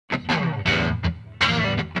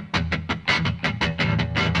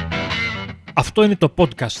Αυτό είναι το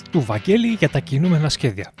podcast του Βαγγέλη για τα κινούμενα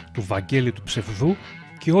σχέδια, του Βαγγέλη του ψευδού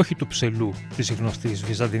και όχι του ψελού της γνωστής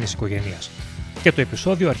βυζαντινής οικογένειας. Και το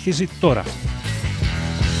επεισόδιο αρχίζει τώρα.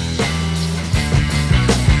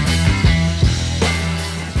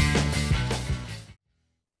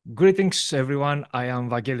 Greetings everyone, I am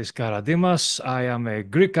Vangelis Karadimas. I am a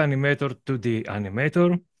Greek animator to the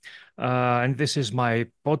animator, and this is my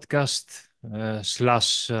podcast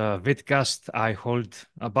slash Vidcast I hold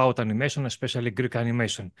about animation, especially Greek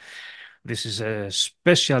animation. This is a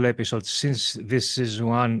special episode since this is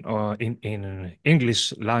one in English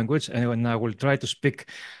language, and I will try to speak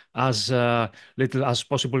as little as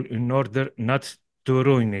possible in order not to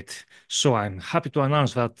ruin it. So I'm happy to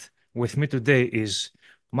announce that with me today is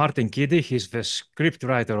Martin Keady. He's the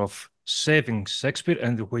scriptwriter of Saving Shakespeare,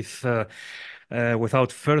 and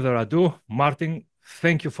without further ado, Martin,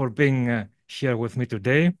 thank you for being here with me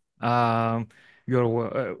today.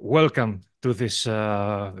 You're welcome to this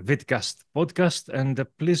Vidcast podcast, and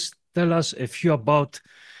please tell us a few about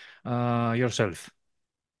yourself.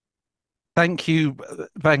 Thank you,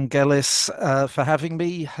 Vangelis, for having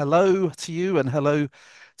me. Hello to you and hello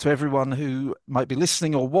to everyone who might be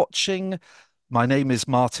listening or watching. My name is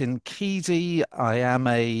Martin Keady. I am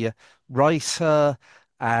a writer,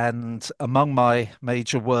 and among my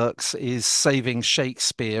major works is Saving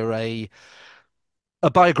Shakespeare, a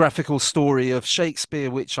biographical story of Shakespeare,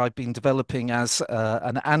 which I've been developing as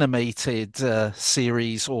an animated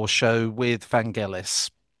series or show with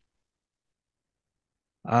Vangelis.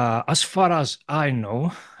 As far as I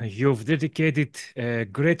know, you've dedicated a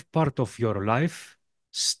great part of your life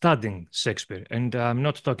studying Shakespeare, and I'm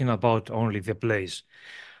not talking about only the plays.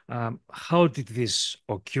 How did this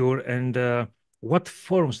occur, and what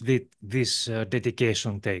forms did this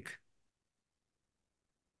dedication take?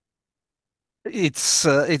 It's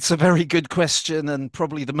a very good question, and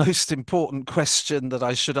probably the most important question that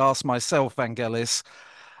I should ask myself, Vangelis.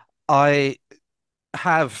 I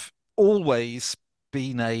have always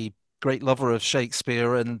been a great lover of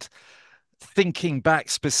Shakespeare, and thinking back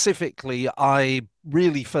specifically, I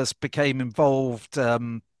really first became involved,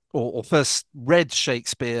 or first read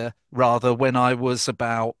Shakespeare rather, when I was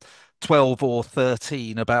about 12 or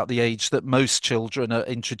 13, about the age that most children are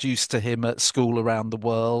introduced to him at school around the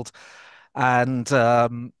world. And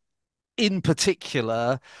in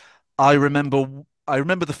particular, I remember I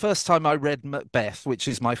remember the first time I read Macbeth, which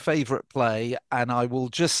is my favorite play, and I will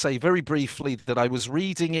just say very briefly that I was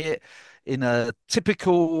reading it in a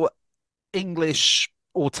typical English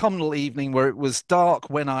autumnal evening where it was dark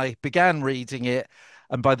when I began reading it,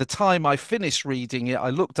 and by the time I finished reading it, I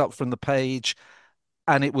looked up from the page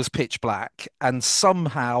and it was pitch black. And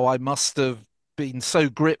somehow I must have been so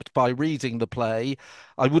gripped by reading the play,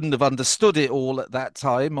 I wouldn't have understood it all at that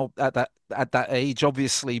time or at that age,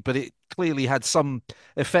 obviously, but it clearly had some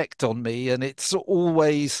effect on me. And I've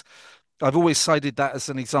always cited that as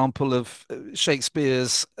an example of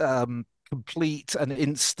Shakespeare's complete and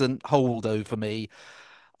instant hold over me.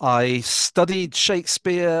 I studied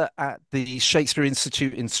Shakespeare at the Shakespeare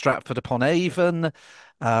Institute in Stratford-upon-Avon.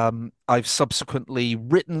 I've subsequently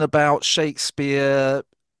written about Shakespeare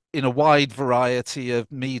in a wide variety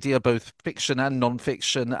of media, both fiction and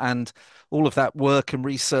non-fiction, and all of that work and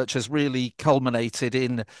research has really culminated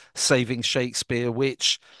in Saving Shakespeare,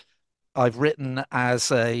 which I've written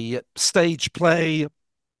as a stage play,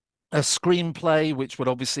 a screenplay, which would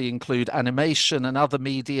obviously include animation and other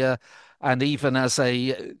media, and even as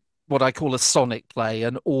what I call a sonic play,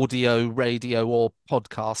 an audio, radio, or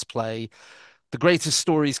podcast play. The greatest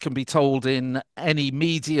stories can be told in any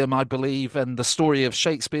medium, I believe, and the story of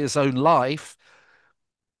Shakespeare's own life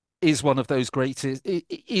is one of the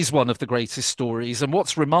greatest stories. And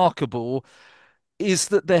what's remarkable is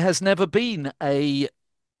that there has never been a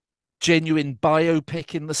genuine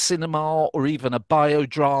biopic in the cinema or even a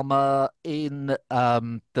biodrama in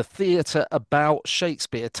the theatre about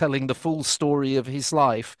Shakespeare telling the full story of his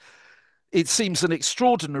life. It seems an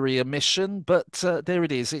extraordinary omission, but there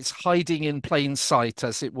it is. It's hiding in plain sight,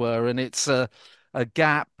 as it were, and it's a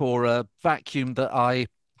gap or a vacuum that I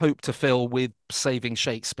hope to fill with Saving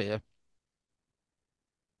Shakespeare.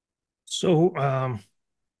 So,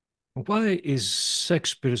 why is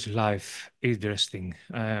Shakespeare's life interesting?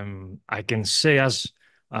 I can say, as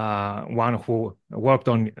one who worked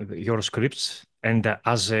on your scripts and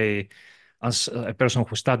as a person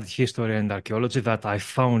who studied history and archaeology, that I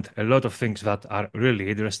found a lot of things that are really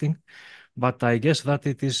interesting. But I guess that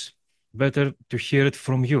it is better to hear it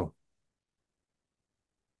from you.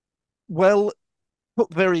 Well,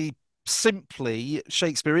 put very simply,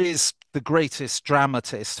 Shakespeare is the greatest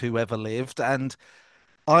dramatist who ever lived, and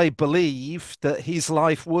I believe that his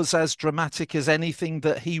life was as dramatic as anything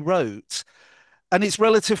that he wrote. And it's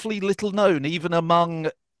relatively little known, even among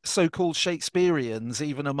so-called Shakespeareans,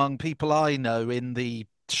 even among people I know in the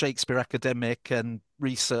Shakespeare academic and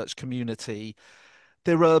research community.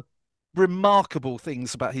 There are remarkable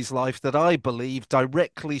things about his life that I believe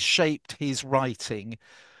directly shaped his writing.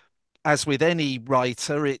 As with any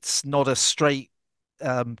writer, it's not a straight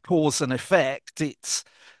cause and effect. It's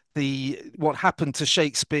the what happened to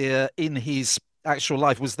Shakespeare in his actual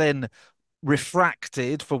life was then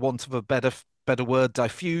refracted, for want of a better word,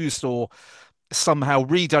 diffused or somehow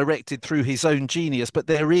redirected through his own genius. But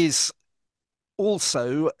there is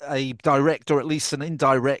also a direct or at least an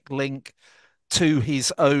indirect link to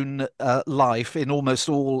his own life in almost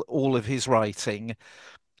all of his writing.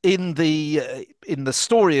 In the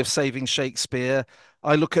story of Saving Shakespeare,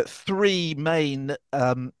 I look at three main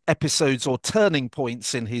episodes or turning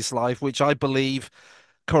points in his life, which I believe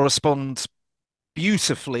correspond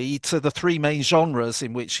beautifully to the three main genres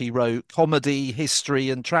in which he wrote: comedy, history,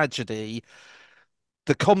 and tragedy.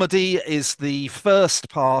 The comedy is the first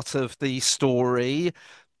part of the story,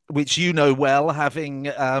 which you know well, having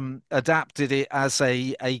adapted it as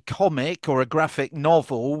a comic or a graphic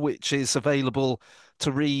novel, which is available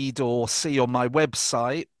to read or see on my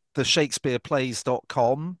website,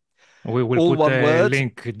 theshakespeareplays.com. We will All put one a word.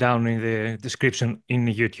 link down in the description in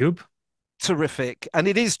YouTube. Terrific. And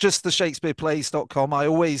it is just theshakespeareplays.com. I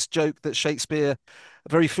always joke that Shakespeare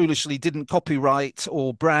very foolishly didn't copyright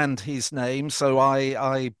or brand his name, so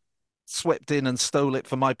I swept in and stole it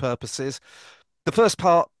for my purposes. The first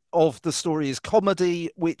part of the story is comedy,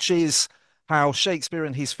 which is how Shakespeare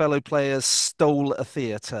and his fellow players stole a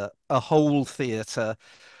theatre, a whole theatre,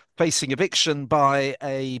 facing eviction by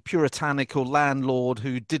a puritanical landlord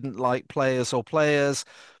who didn't like players or players.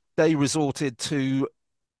 They resorted to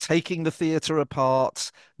taking the theatre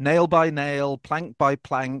apart, nail by nail, plank by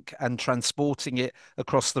plank, and transporting it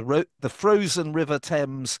across the frozen River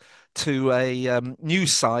Thames to a new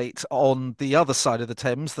site on the other side of the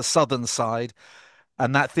Thames, the southern side,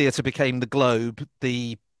 and that theatre became the Globe,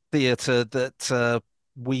 the theatre that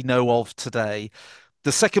we know of today.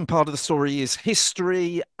 The second part of the story is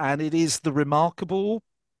history, and it is the remarkable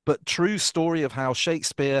but true story of how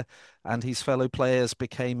Shakespeare and his fellow players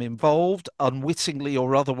became involved, unwittingly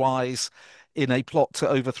or otherwise, in a plot to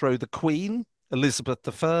overthrow the Queen, Elizabeth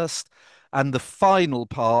I. And the final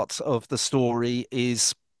part of the story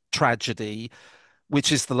is tragedy,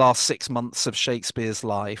 which is the last 6 months of Shakespeare's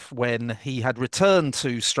life, when he had returned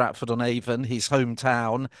to Stratford-on-Avon, his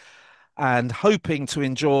hometown, and hoping to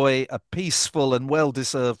enjoy a peaceful and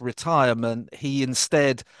well-deserved retirement, he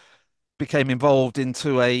instead became involved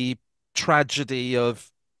into a tragedy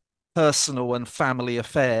of personal and family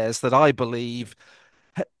affairs that I believe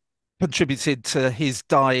contributed to his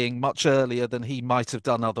dying much earlier than he might have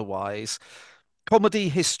done otherwise. Comedy,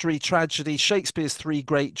 history, tragedy, Shakespeare's three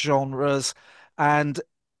great genres, and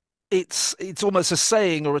it's almost a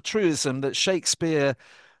saying or a truism that Shakespeare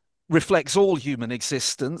reflects all human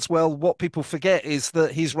existence. Well, what people forget is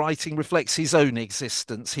that his writing reflects his own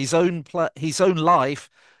existence. His own life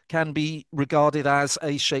can be regarded as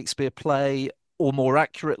a Shakespeare play, or more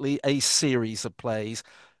accurately, a series of plays,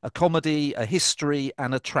 a comedy, a history,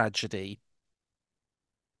 and a tragedy.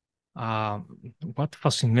 Uh, what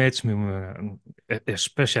fascinates me,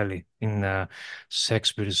 especially in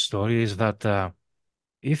Shakespeare's story, is that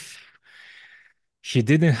if he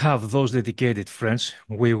didn't have those dedicated friends,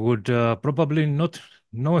 we would probably not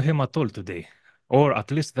know him at all today. Or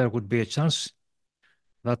at least there would be a chance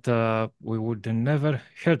that we would never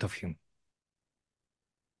heard of him.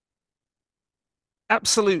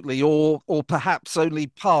 Absolutely, or perhaps only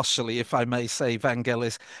partially, if I may say,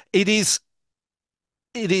 Vangelis. It is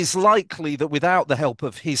it is likely that without the help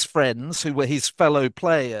of his friends, who were his fellow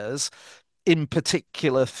players, in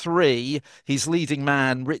particular three, his leading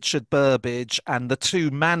man, Richard Burbage, and the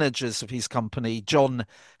two managers of his company, John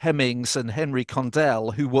Hemmings and Henry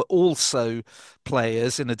Condell, who were also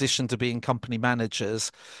players in addition to being company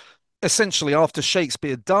managers. Essentially, after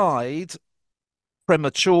Shakespeare died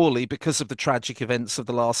prematurely because of the tragic events of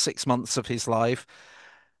the last 6 months of his life,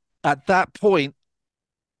 at that point,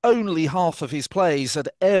 only half of his plays had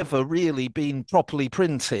ever really been properly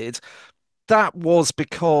printed. That was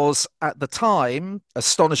because at the time,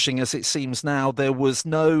 astonishing as it seems now, there was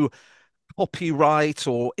no copyright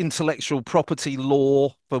or intellectual property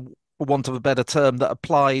law, for want of a better term, that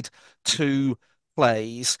applied to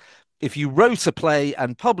plays. If you wrote a play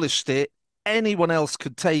and published it, anyone else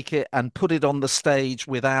could take it and put it on the stage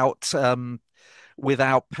without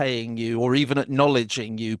paying you or even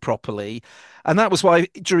acknowledging you properly. And that was why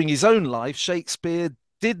during his own life, Shakespeare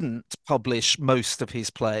didn't publish most of his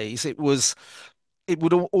plays, it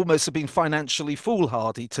would almost have been financially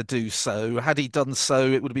foolhardy to do so. Had he done so,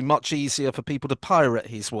 it would have been much easier for people to pirate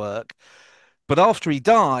his work. But after he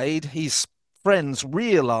died, his friends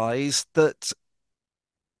realized that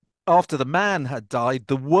after the man had died,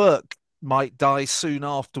 the work might die soon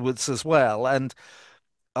afterwards as well. And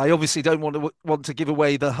I obviously don't want to give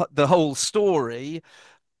away the whole story,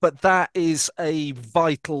 but that is a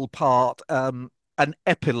vital part, an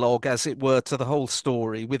epilogue, as it were, to the whole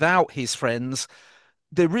story. Without his friends,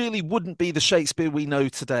 there really wouldn't be the Shakespeare we know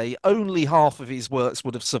today. Only half of his works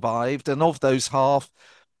would have survived, and of those half,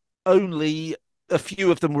 only a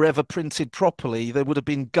few of them were ever printed properly. There would have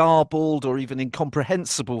been garbled or even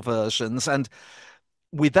incomprehensible versions, and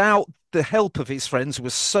without the help of his friends who were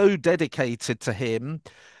so dedicated to him,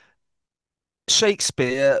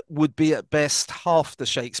 Shakespeare would be at best half the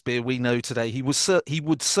Shakespeare we know today. He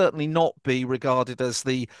would certainly not be regarded as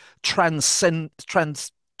the transcendent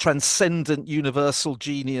universal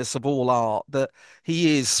genius of all art that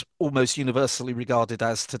he is almost universally regarded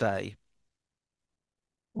as today.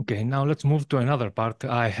 Okay, now let's move to another part.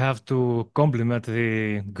 I have to compliment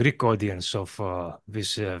the Greek audience of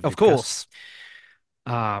this Of vidcast. course.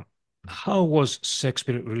 Uh, how was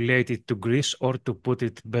Shakespeare related to Greece, or to put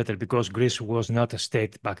it better, because Greece was not a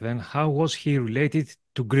state back then, how was he related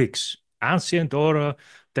to Greeks, ancient or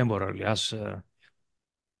temporarily, as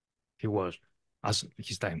he was, as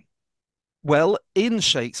his time? Well, in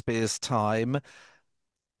Shakespeare's time,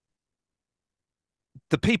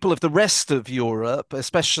 the people of the rest of Europe,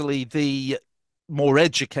 especially the more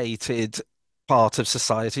educated part of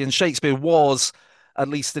society, and Shakespeare was, at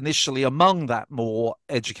least initially, among that more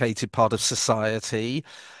educated part of society,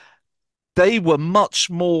 they were much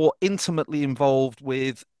more intimately involved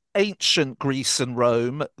with ancient Greece and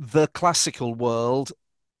Rome, the classical world,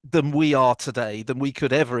 than we are today, than we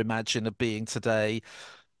could ever imagine of being today.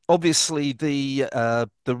 Obviously, the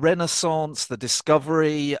Renaissance, the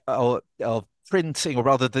discovery of printing, or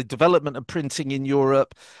rather the development of printing in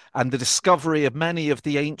Europe, and the discovery of many of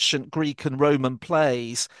the ancient Greek and Roman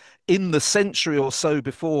plays in the century or so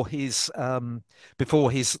before his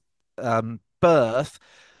birth,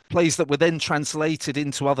 plays that were then translated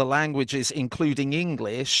into other languages, including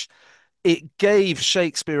English. It gave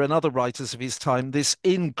Shakespeare and other writers of his time this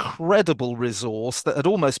incredible resource that had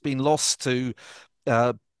almost been lost to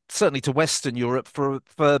uh, certainly to Western Europe for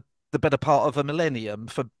the better part of a millennium,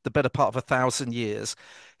 for the better part of 1,000 years.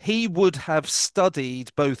 He would have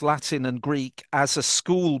studied both Latin and Greek as a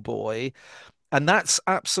schoolboy, and that's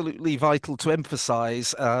absolutely vital to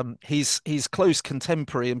emphasize. His close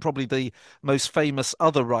contemporary and probably the most famous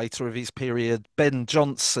other writer of his period, Ben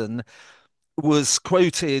Jonson, was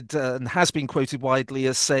quoted and has been quoted widely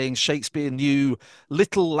as saying Shakespeare knew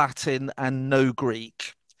little Latin and no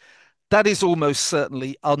Greek. That is almost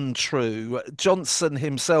certainly untrue. Johnson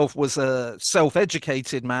himself was a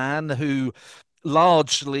self-educated man who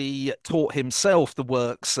largely taught himself the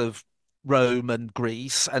works of Rome and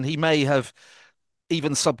Greece, and he may have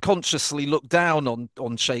even subconsciously looked down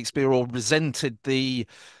on Shakespeare or resented the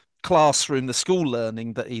classroom, the school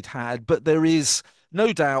learning that he'd had. But there is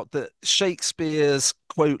no doubt that Shakespeare's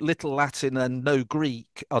quote little Latin and no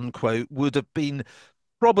Greek unquote would have been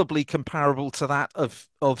probably comparable to that of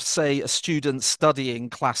say a student studying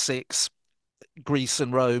classics, Greece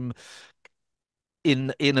and Rome,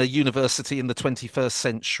 in a university in the 21st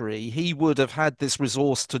century. He would have had this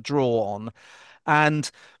resource to draw on, and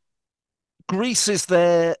Greece is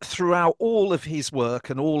there throughout all of his work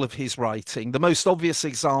and all of his writing. The most obvious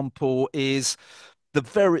example is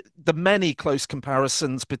the many close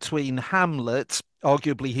comparisons between Hamlet,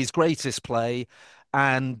 arguably his greatest play,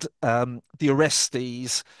 and the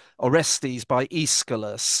Orestes by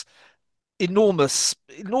Aeschylus. Enormous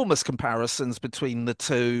comparisons between the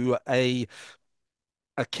two. A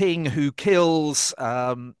king who kills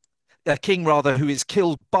a king rather who is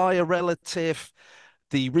killed by a relative,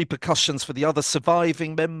 the repercussions for the other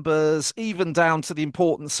surviving members, even down to the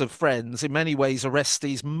importance of friends. In many ways,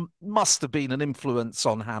 Orestes must have been an influence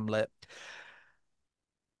on Hamlet.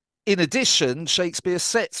 In addition, Shakespeare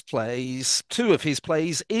sets plays, two of his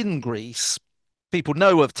plays in Greece. People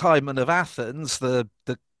know of Timon of Athens. The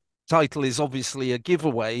title is obviously a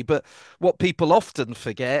giveaway, but what people often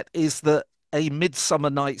forget is that A Midsummer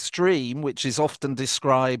Night's Dream, which is often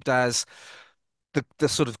described as the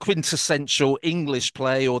sort of quintessential English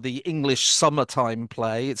play or the English summertime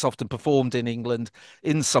play, it's often performed in England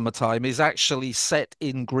in summertime, is actually set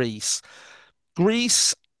in Greece.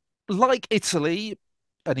 Greece, like Italy,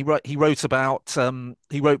 and he wrote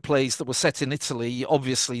plays that were set in Italy,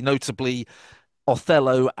 obviously, notably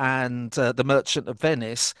Othello and The Merchant of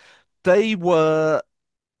Venice, they were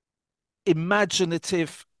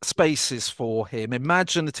imaginative spaces for him,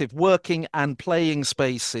 imaginative working and playing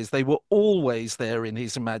spaces. They were always there in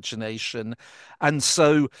his imagination. And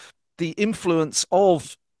so the influence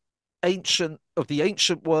of the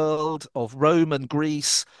ancient world of Rome and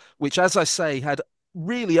Greece, which, as I say, had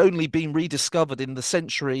really only been rediscovered in the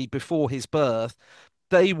century before his birth,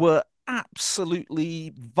 they were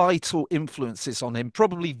absolutely vital influences on him,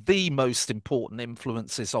 probably the most important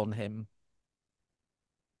influences on him.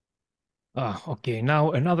 Okay,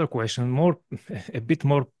 now another question, more a bit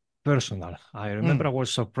more personal. I remember Mm. I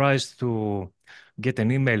was surprised to get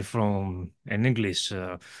an email from an English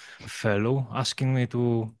fellow asking me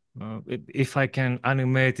to if I can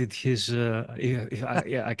animate it his if I,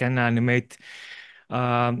 yeah, I can animate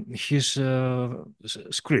his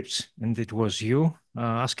scripts, and it was you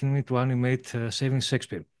asking me to animate Saving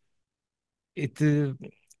Shakespeare. It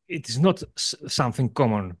it is not something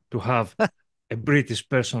common to have a British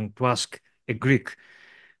person to ask a Greek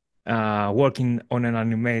working on an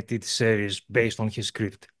animated series based on his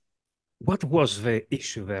script. What was the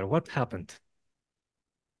issue there? What happened?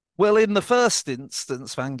 Well, in the first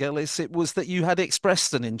instance, Vangelis, it was that you had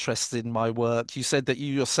expressed an interest in my work. You said that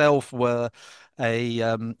you yourself were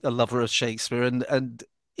a lover of Shakespeare, and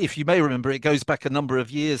if you may remember, it goes back a number of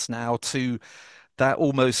years now to that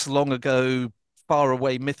almost long ago, far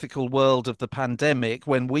away mythical world of the pandemic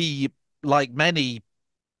when we, like many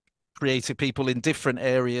creative people in different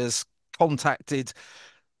areas, contacted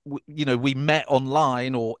we met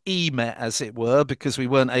online or e-met as it were because we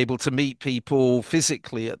weren't able to meet people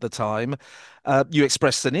physically at the time. You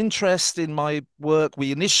expressed an interest in my work.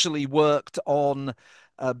 We initially worked on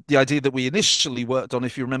the idea that we initially worked on,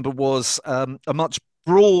 if you remember, was a much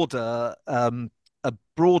broader a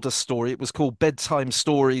broader story. It was called Bedtime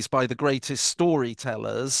Stories by the Greatest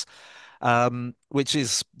Storytellers, which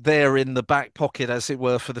is there in the back pocket, as it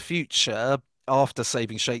were, for the future after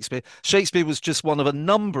Saving Shakespeare. Shakespeare was just one of a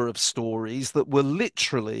number of stories that were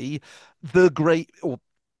literally the great, or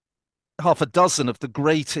half a dozen of the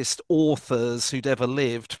greatest authors who'd ever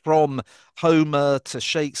lived, from Homer to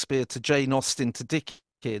Shakespeare to Jane Austen to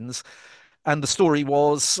Dickens. And the story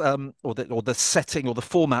was, or the setting or the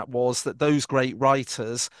format was that those great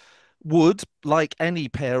writers would, like any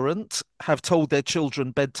parent, have told their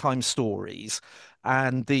children bedtime stories.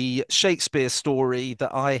 And the Shakespeare story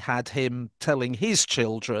that I had him telling his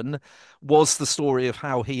children was the story of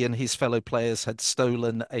how he and his fellow players had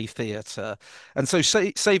stolen a theatre. And so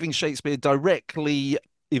Saving Shakespeare directly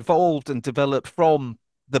evolved and developed from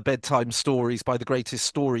the bedtime stories by the Greatest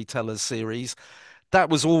Storytellers series.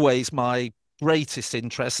 That was always my greatest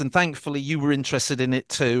interest. And thankfully, you were interested in it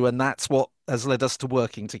too. And that's what has led us to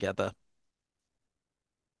working together.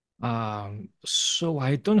 So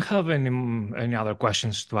I don't have any other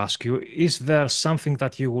questions to ask you. Is there something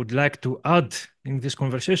that you would like to add in this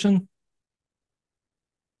conversation?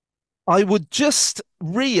 I would just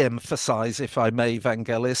re-emphasize, if I may,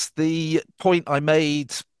 Vangelis, the point I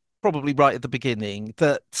made probably right at the beginning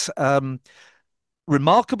that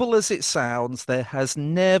remarkable as it sounds, there has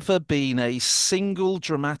never been a single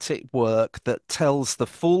dramatic work that tells the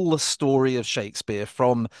full story of Shakespeare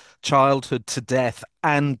from childhood to death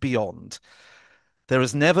and beyond. There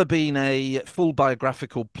has never been a full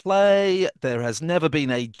biographical play. There has never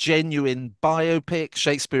been a genuine biopic.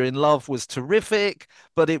 Shakespeare in Love was terrific,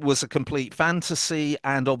 but it was a complete fantasy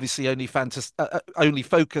and obviously only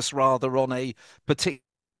focused rather on a particular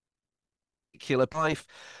life.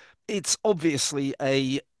 It's obviously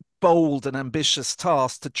a bold and ambitious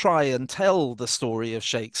task to try and tell the story of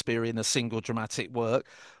Shakespeare in a single dramatic work.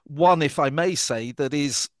 One, if I may say, that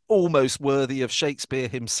is almost worthy of Shakespeare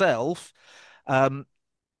himself. Um,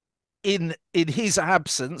 in his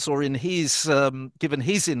absence, or in his given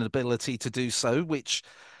his inability to do so, which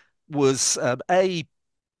was a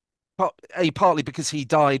partly because he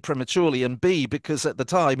died prematurely, and B because at the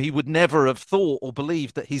time he would never have thought or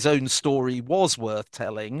believed that his own story was worth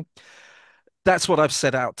telling. That's what I've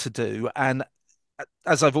set out to do, and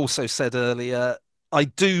as I've also said earlier, I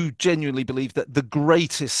do genuinely believe that the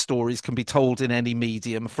greatest stories can be told in any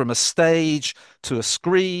medium, from a stage to a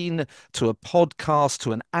screen to a podcast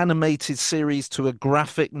to an animated series to a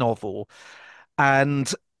graphic novel. And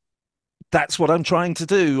that's what I'm trying to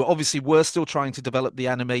do. Obviously, we're still trying to develop the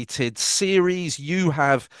animated series. You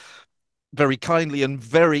have very kindly and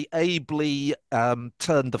very ably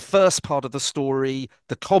turned the first part of the story,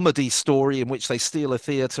 the comedy story in which they steal a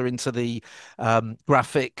theatre, into the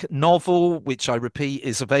graphic novel, which I repeat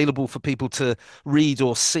is available for people to read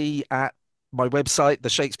or see at my website,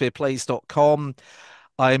 theshakespeareplays.com.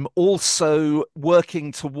 I'm also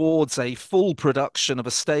working towards a full production of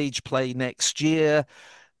a stage play next year.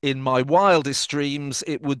 In my wildest dreams,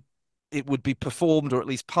 it would be performed, or at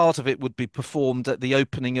least part of it would be performed at the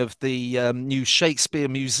opening of the new Shakespeare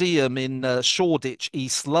Museum in Shoreditch,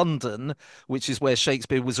 East London, which is where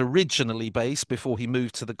Shakespeare was originally based before he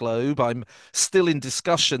moved to the globe. I'm still in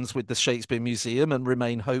discussions with the Shakespeare Museum and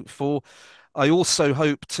remain hopeful. I also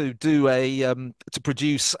hope to do to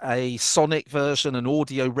produce a sonic version, an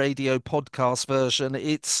audio radio podcast version.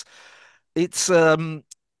 It's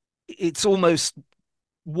almost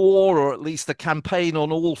war, or at least a campaign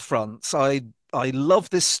on all fronts. I love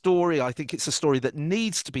this story. I think it's a story that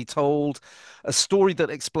needs to be told, a story that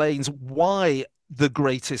explains why the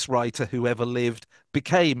greatest writer who ever lived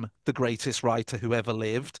became the greatest writer who ever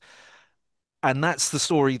lived. And that's the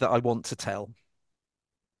story that I want to tell.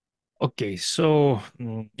 Okay, so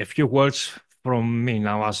a few words from me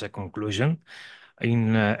now as a conclusion.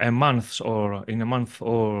 In a month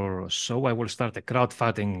or so, I will start a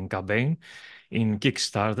crowdfunding campaign in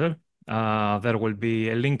Kickstarter. There will be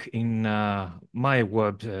a link in my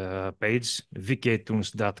web page,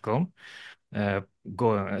 vktoons.com.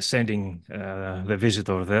 Sending the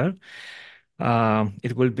visitor there.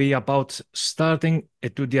 It will be about starting a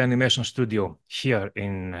 2D animation studio here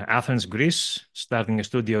in Athens, Greece. Starting a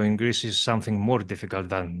studio in Greece is something more difficult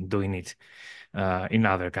than doing it in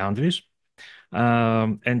other countries.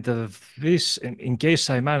 And this, in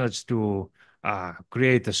case I manage to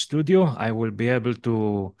create a studio, I will be able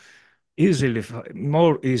to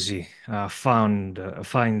more easy find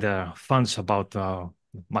funds about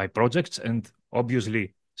my projects, and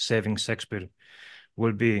obviously saving Shakespeare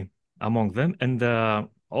will be among them. And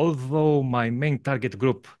although my main target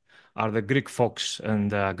group are the Greek folks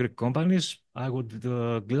and Greek companies, I would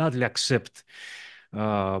gladly accept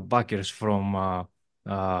backers from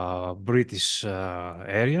British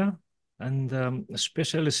area, and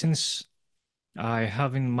especially since I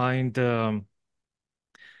have in mind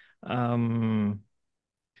um,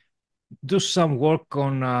 do some work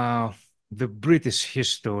on the British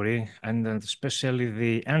history, and especially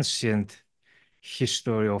the ancient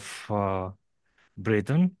history of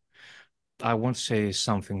Britain. I won't say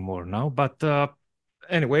something more now, but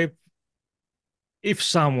anyway, if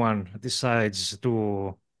someone decides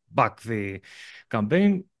to back the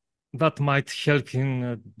campaign, that might help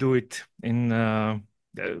him do it in a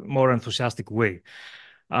more enthusiastic way.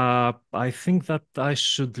 I think that I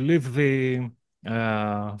should leave the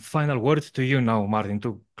final word to you now, Martin,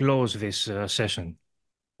 to close this session.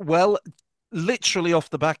 Well, literally off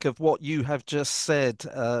the back of what you have just said,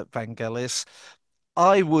 Vangelis,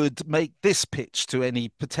 I would make this pitch to any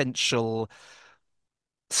potential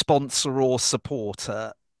sponsor or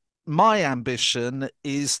supporter. My ambition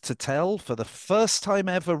is to tell, for the first time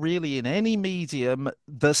ever, really, in any medium,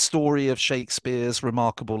 the story of Shakespeare's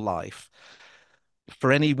remarkable life.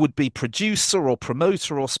 For any would-be producer or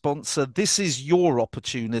promoter or sponsor, this is your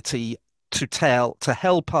opportunity to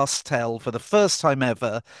help us tell, for the first time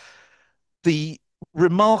ever, the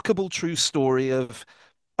remarkable true story of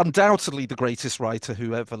undoubtedly the greatest writer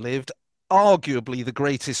who ever lived, arguably the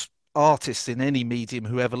greatest artist in any medium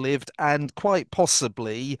who ever lived, and quite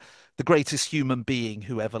possibly the greatest human being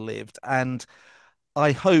who ever lived. And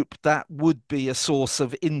I hope that would be a source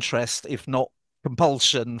of interest, if not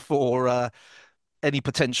compulsion, for any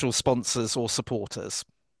potential sponsors or supporters.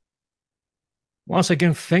 Once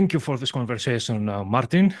again, thank you for this conversation,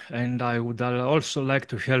 Martin. And I would also like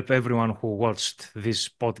to help everyone who watched this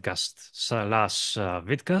podcast /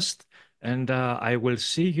 vidcast. And I will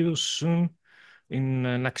see you soon in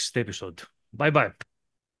the next episode. Bye-bye.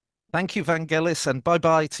 Thank you, Vangelis, and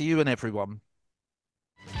bye-bye to you and everyone.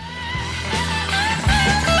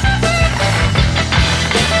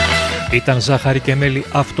 Ήταν ζάχαρη και μέλι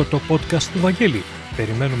αυτό το podcast του Βαγγέλη.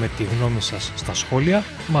 Περιμένουμε τη γνώμη σας στα σχόλια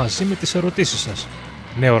μαζί με τις ερωτήσεις σας.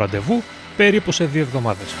 Νέο ραντεβού περίπου σε 2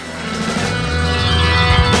 εβδομάδες.